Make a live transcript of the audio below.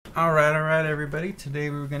Alright, everybody. Today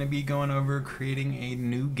we're going to be going over creating a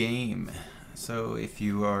new game. So if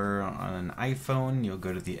you are on an iPhone, you'll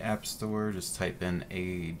go to the App Store, just type in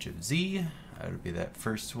Age of Z. That'll be that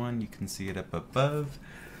first one. You can see it up above.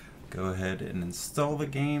 Go ahead and install the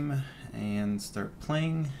game and start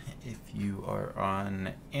playing. If you are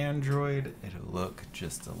on Android, it'll look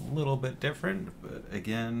just a little bit different, but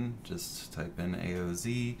again, just type in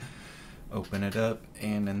AOZ, open it up,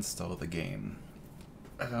 and install the game.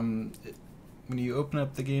 When you open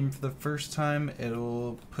up the game for the first time,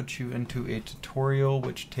 it'll put you into a tutorial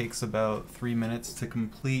which takes about 3 minutes to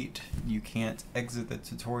complete. You can't exit the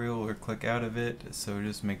tutorial or click out of it, so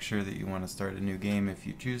just make sure that you want to start a new game if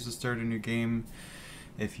you choose to start a new game.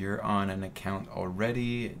 If you're on an account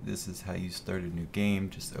already, this is how you start a new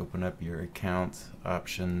game. Just open up your account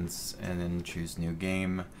options and then choose new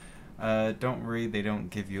game. Don't worry, they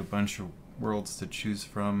don't give you a bunch of worlds to choose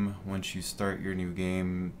from. Once you start your new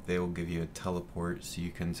game, they will give you a teleport, so you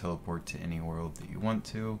can teleport to any world that you want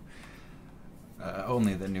to.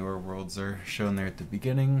 Only the newer worlds are shown there at the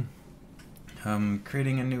beginning.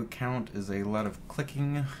 Creating a new account is a lot of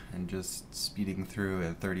clicking and just speeding through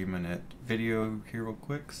a 30-minute video here real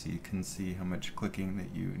quick so you can see how much clicking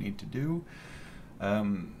that you need to do.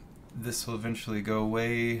 This will eventually go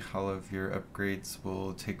away. All of your upgrades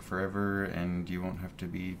will take forever and you won't have to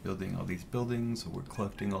be building all these buildings or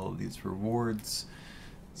collecting all of these rewards.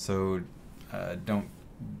 So don't,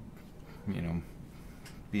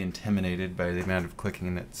 be intimidated by the amount of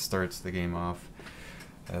clicking that starts the game off.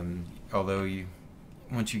 Although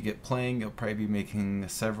once you get playing, you'll probably be making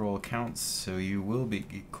several accounts, so you will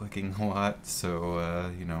be clicking a lot, so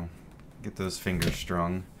get those fingers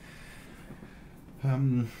strong.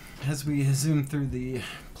 As we zoom through the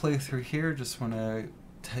playthrough here, just want to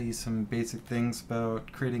tell you some basic things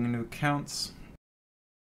about creating a new account.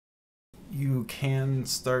 You can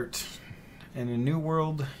start in a new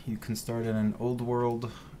world, you can start in an old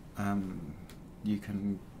world, you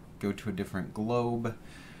can go to a different globe.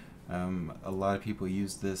 A lot of people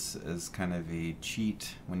use this as kind of a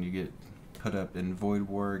cheat when you get put up in Void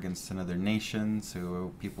War against another nation,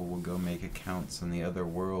 so people will go make accounts in the other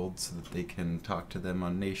world so that they can talk to them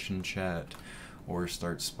on nation chat or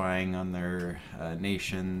start spying on their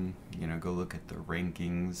nation, go look at the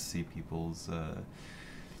rankings, see people's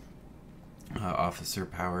officer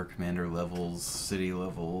power, commander levels, city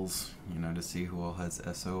levels, to see who all has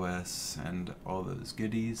SOS and all those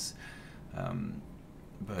goodies.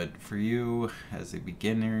 But for you, as a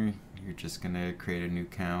beginner, you're just going to create a new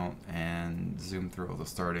account and zoom through all the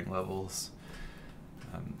starting levels.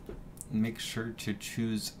 Make sure to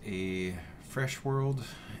choose a fresh world.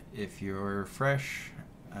 If you're fresh,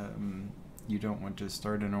 you don't want to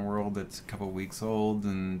start in a world that's a couple weeks old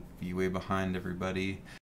and be way behind everybody.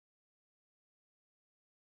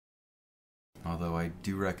 Although I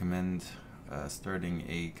do recommend starting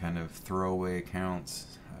a kind of throwaway account.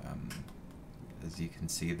 As you can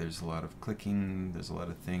see, there's a lot of clicking, there's a lot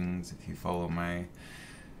of things. If you follow my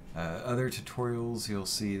other tutorials, you'll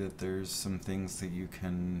see that there's some things that you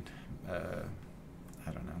can,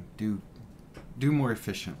 do more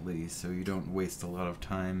efficiently so you don't waste a lot of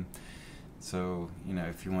time. So,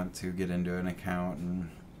 if you want to get into an account and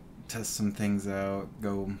test some things out,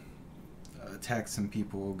 go attack some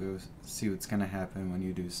people, go see what's going to happen when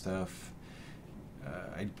you do stuff.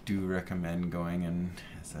 I do recommend going and,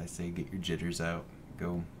 as I say, get your jitters out,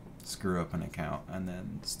 go screw up an account, and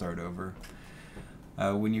then start over.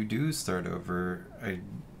 When you do start over, I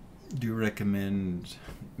do recommend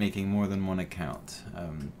making more than one account.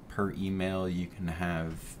 Per email, you can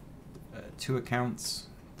have 2 accounts.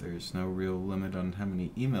 There's no real limit on how many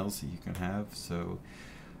emails that you can have, so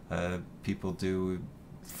people do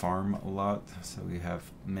farm a lot, so we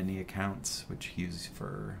have many accounts which you use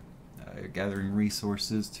for gathering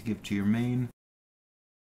resources to give to your main.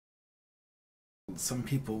 Some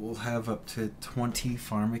people will have up to 20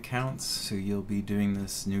 farm accounts, so you'll be doing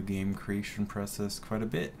this new game creation process quite a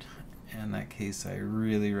bit. In that case, I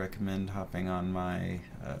really recommend hopping on my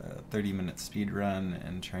 30-minute speed run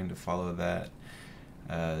and trying to follow that.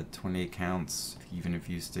 20 accounts, even if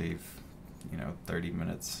you stay 30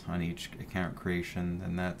 minutes on each account creation,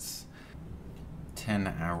 then that's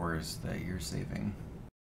 10 hours that you're saving.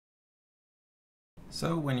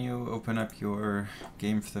 So when you open up your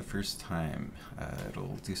game for the first time,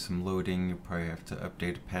 it'll do some loading. You'll probably have to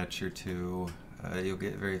update a patch or two. You'll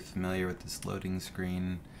get very familiar with this loading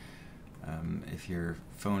screen. If your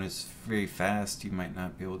phone is very fast, you might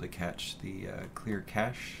not be able to catch the clear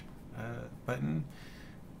cache button.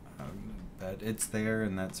 But it's there,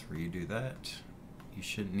 and that's where you do that. You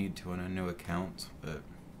shouldn't need to on a new account, but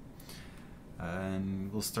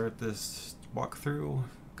And we'll start this walkthrough.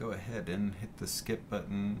 Go ahead and hit the skip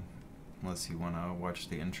button unless you want to watch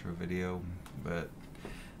the intro video, but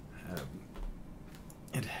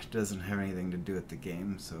it doesn't have anything to do with the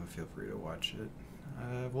game, so feel free to watch it.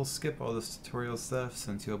 We'll skip all this tutorial stuff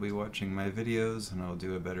since you'll be watching my videos, and I'll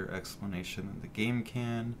do a better explanation than the game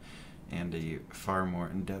can, and a far more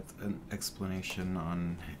in-depth explanation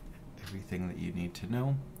on everything that you need to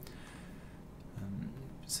know.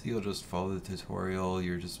 So you'll just follow the tutorial.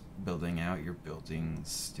 You're just building out your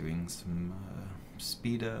buildings, doing some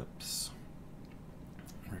speed ups,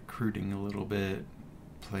 recruiting a little bit,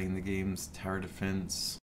 playing the game's tower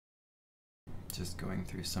defense, just going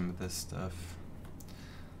through some of this stuff.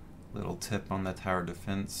 Little tip on the tower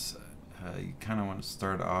defense, you kind of want to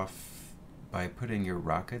start off by putting your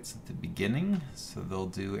rockets at the beginning, so they'll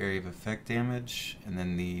do area of effect damage, and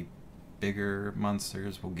then the bigger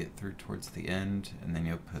monsters will get through towards the end, and then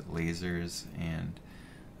you'll put lasers and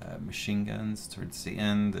machine guns towards the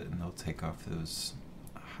end, and they'll take off those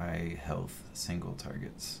high health single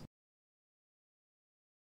targets.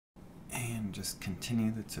 And just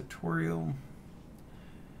continue the tutorial.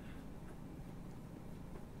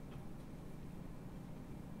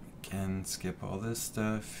 Again, skip all this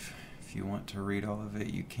stuff. If you want to read all of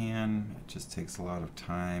it, you can. It just takes a lot of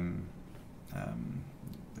time.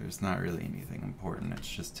 There's not really anything important. It's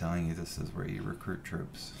just telling you this is where you recruit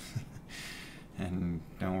troops. And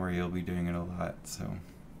don't worry, you'll be doing it a lot, so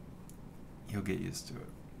you'll get used to it.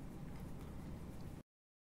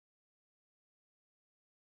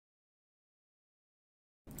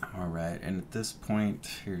 Alright, and at this point,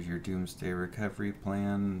 here's your Doomsday Recovery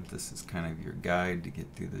plan. This is kind of your guide to get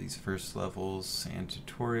through these first levels and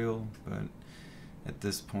tutorial, but at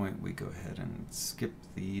this point we go ahead and skip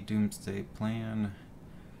the Doomsday plan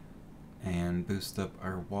and boost up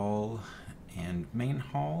our wall and main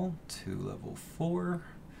hall to level 4,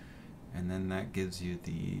 and then that gives you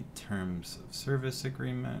the terms of service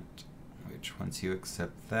agreement, which once you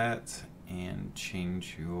accept that and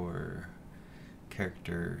change your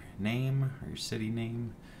character name or your city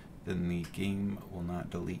name, then the game will not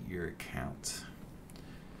delete your account.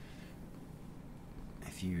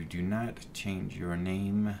 If you do not change your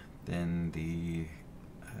name, then the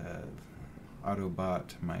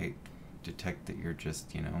Autobot might detect that you're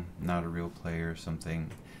just, not a real player or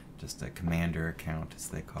something, just a commander account as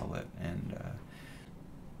they call it. And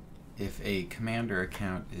if a commander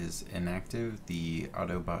account is inactive, the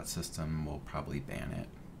Autobot system will probably ban it.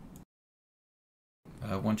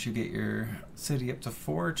 Once you get your city up to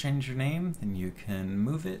 4, change your name, then you can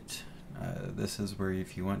move it. This is where,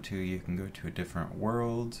 if you want to, you can go to a different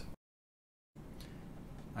world.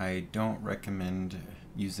 I don't recommend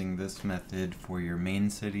using this method for your main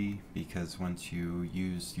city, because once you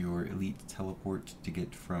use your elite teleport to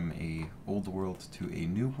get from a old world to a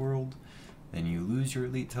new world, then you lose your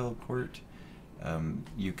elite teleport.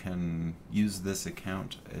 You can use this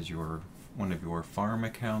account as one of your farm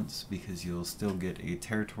accounts, because you'll still get a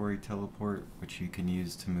territory teleport, which you can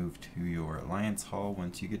use to move to your alliance hall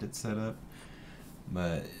once you get it set up.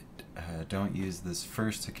 But don't use this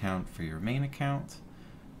first account for your main account.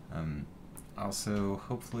 Also,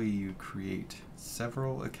 hopefully you create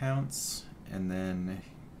several accounts, and then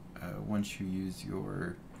once you use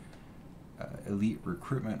your elite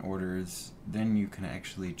recruitment orders, then you can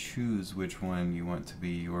actually choose which one you want to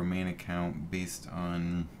be your main account based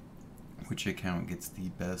on which account gets the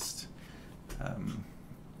best,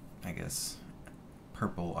 I guess,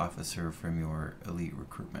 purple officer from your elite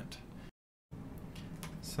recruitment.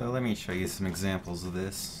 So let me show you some examples of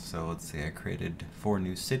this. So let's say I created 4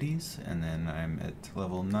 new cities, and then I'm at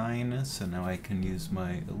level 9, so now I can use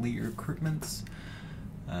my elite recruitments.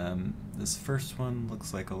 This first one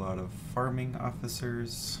looks like a lot of farming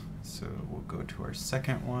officers, so we'll go to our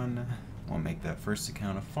second one. We'll make that first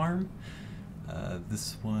account a farm.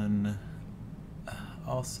 This one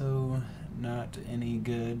also not any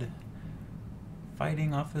good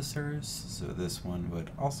fighting officers, so this one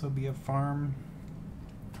would also be a farm.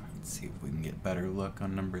 Let's see if we can get better luck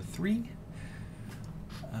on number 3.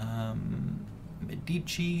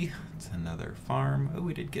 Medici, it's another farm. Oh,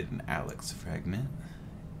 we did get an Alex fragment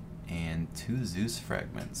and 2 Zeus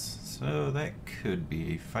fragments, so that could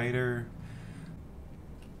be a fighter.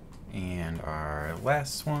 And our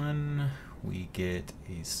last one, we get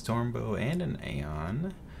a Stormbow and an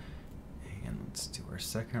Aeon. And let's do our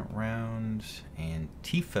second round. And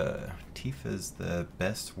Tifa. Tifa's the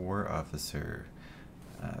best war officer.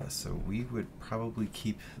 So we would probably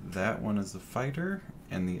keep that one as a fighter,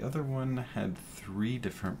 and the other one had 3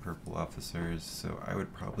 different purple officers, so I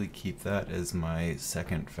would probably keep that as my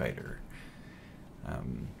second fighter.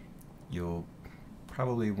 you'll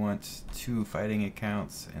probably want 2 fighting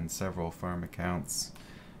accounts and several farm accounts.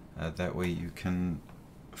 That way you can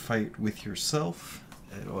fight with yourself.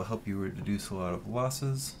 It will help you reduce a lot of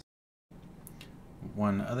losses.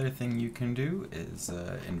 One other thing you can do is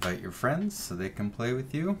invite your friends so they can play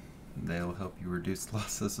with you. They'll help you reduce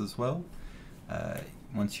losses as well.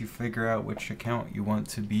 Once you figure out which account you want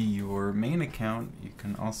to be your main account, you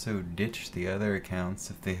can also ditch the other accounts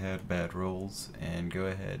if they had bad rolls and go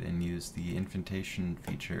ahead and use the invitation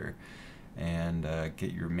feature and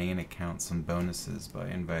get your main account some bonuses by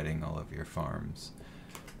inviting all of your farms.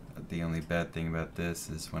 The only bad thing about this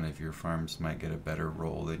is one of your farms might get a better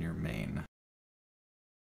roll than your main.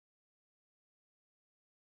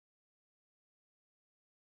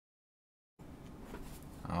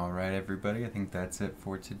 Alright everybody, I think that's it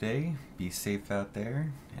for today. Be safe out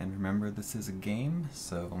there, and remember this is a game,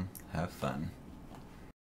 so have fun.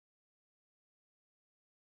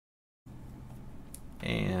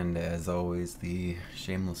 And as always, the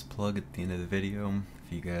shameless plug at the end of the video.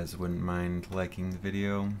 If you guys wouldn't mind liking the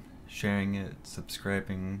video, sharing it,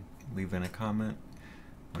 subscribing, leaving a comment,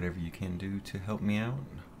 whatever you can do to help me out.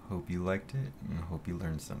 Hope you liked it, and hope you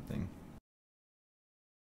learned something.